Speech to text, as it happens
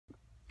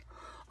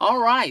All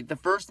right, the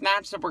first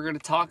match that we're going to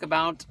talk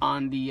about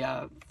on the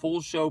full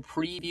show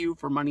preview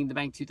for Money in the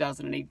Bank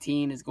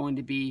 2018 is going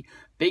to be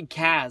Big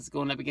Cass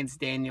going up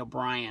against Daniel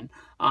Bryan.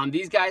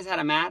 These guys had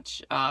a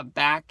match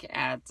back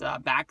at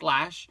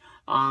Backlash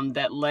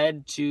that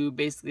led to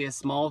basically a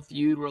small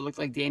feud where it looked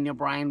like Daniel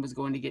Bryan was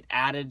going to get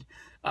added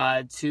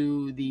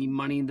to the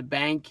Money in the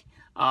Bank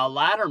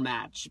ladder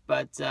match,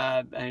 but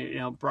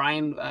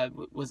Bryan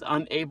was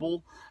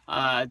unable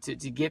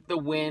to get the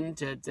win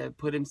to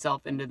put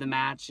himself into the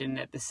match, and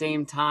at the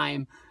same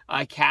time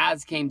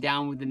Cass came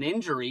down with an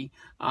injury,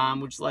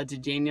 which led to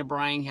Daniel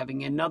Bryan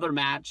having another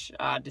match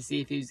to see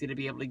if he was going to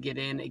be able to get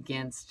in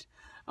against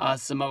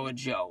Samoa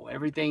Joe.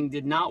 Everything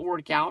did not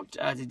work out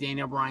to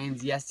Daniel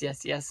Bryan's yes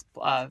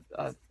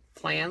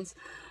plans.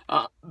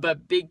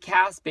 But Big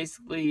Cass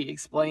basically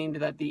explained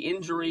that the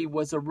injury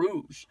was a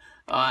ruse.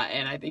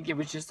 And I think it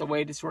was just a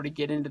way to sort of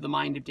get into the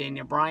mind of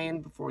Daniel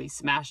Bryan before he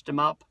smashed him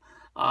up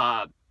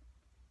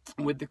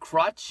with the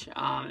crutch.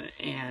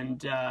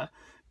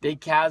 Big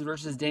Cass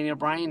versus Daniel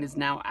Bryan is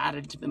now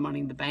added to the Money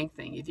in the Bank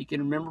thing. If you can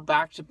remember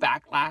back to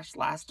Backlash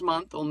last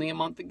month, only a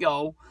month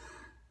ago,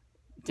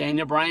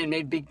 Daniel Bryan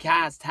made Big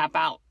Cass tap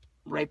out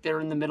right there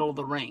in the middle of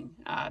the ring.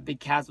 Big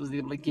Cass was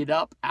able to get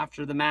up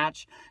after the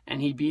match,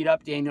 and he beat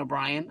up Daniel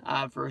Bryan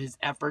for his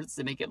efforts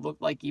to make it look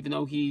like even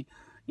though he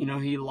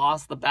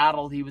lost the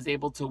battle, he was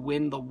able to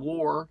win the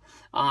war.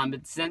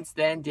 But since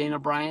then, Daniel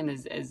Bryan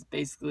has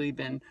basically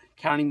been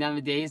counting down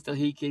the days till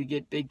he could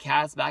get Big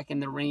Cass back in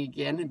the ring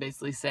again, and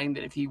basically saying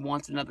that if he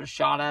wants another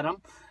shot at him,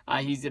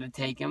 he's going to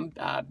take him.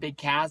 Big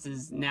Cass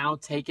is now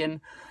taken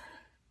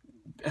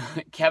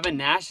Kevin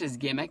Nash's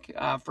gimmick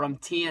from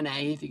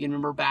TNA. If you can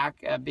remember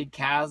back,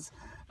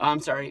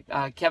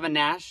 Kevin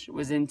Nash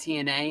was in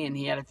TNA, and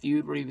he had a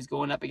feud where he was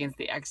going up against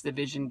the X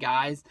Division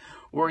guys,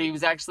 where he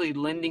was actually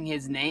lending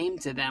his name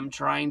to them,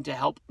 trying to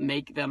help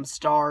make them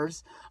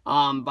stars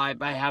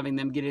by having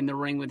them get in the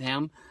ring with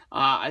him.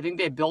 I think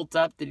they built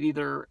up that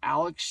either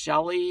Alex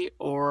Shelley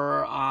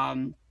or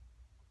I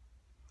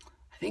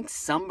think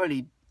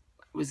somebody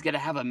was going to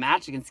have a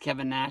match against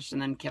Kevin Nash,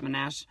 and then Kevin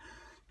Nash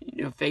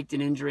faked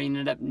an injury and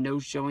ended up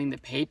no-showing the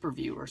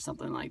pay-per-view or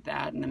something like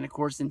that. And then, of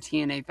course, in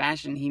TNA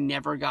fashion, he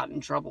never got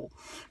in trouble.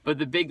 But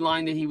the big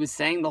line that he was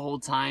saying the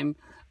whole time,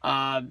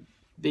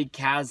 Big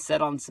Cass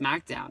said on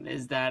SmackDown,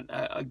 is that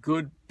a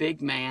good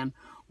big man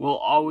will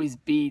always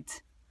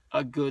beat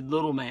a good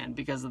little man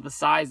because of the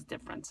size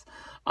difference.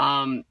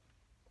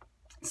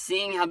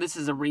 Seeing how this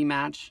is a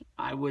rematch,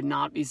 I would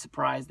not be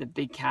surprised that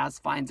Big Cass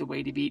finds a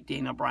way to beat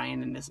Daniel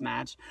Bryan in this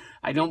match.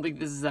 I don't think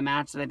this is a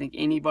match that I think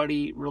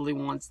anybody really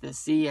wants to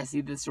see. I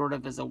see this sort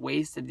of as a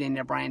waste of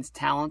Daniel Bryan's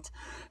talent,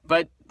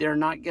 but they're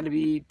not going to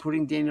be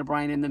putting Daniel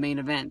Bryan in the main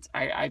event.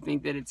 I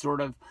think that it's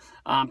sort of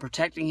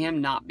protecting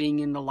him, not being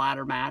in the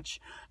ladder match.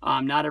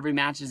 Not every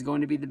match is going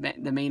to be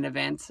the main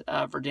event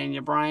for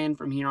Daniel Bryan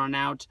from here on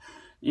out.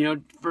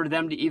 For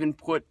them to even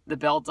put the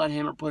belt on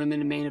him or put him in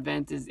the main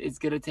event is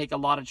going to take a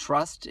lot of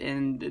trust,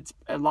 and it's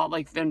a lot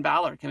like Finn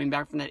Balor coming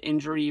back from that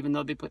injury. Even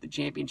though they put the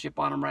championship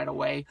on him right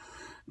away,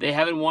 they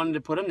haven't wanted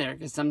to put him there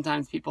because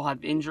sometimes people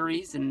have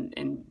injuries,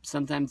 and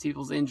sometimes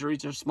people's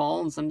injuries are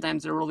small, and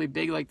sometimes they're really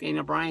big like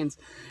Daniel Bryan's,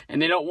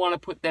 and they don't want to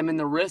put them in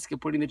the risk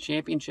of putting the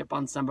championship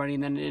on somebody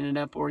and then it ended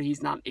up where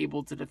he's not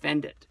able to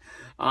defend it.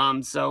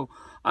 So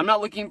I'm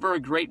not looking for a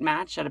great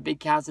match out of Big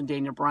Cass and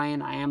Daniel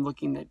Bryan. I am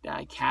looking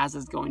that Cass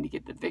is going to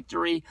get the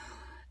victory,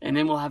 and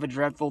then we'll have a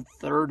dreadful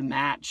third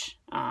match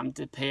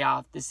to pay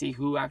off to see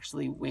who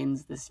actually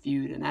wins this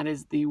feud, and that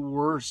is the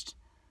worst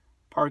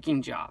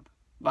parking job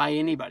by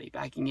anybody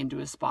backing into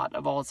a spot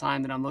of all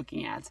time that I'm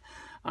looking at.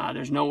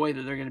 There's no way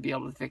that they're going to be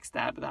able to fix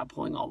that without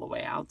pulling all the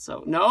way out.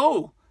 So,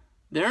 no,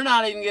 they're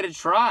not even going to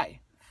try.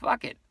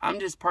 Fuck it. I'm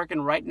just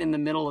parking right in the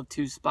middle of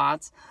two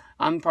spots.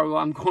 I'm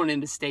going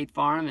into State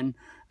Farm, and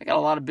I got a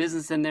lot of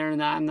business in there, and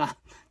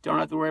don't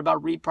have to worry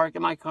about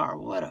reparking my car.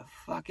 What a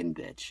fucking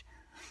bitch.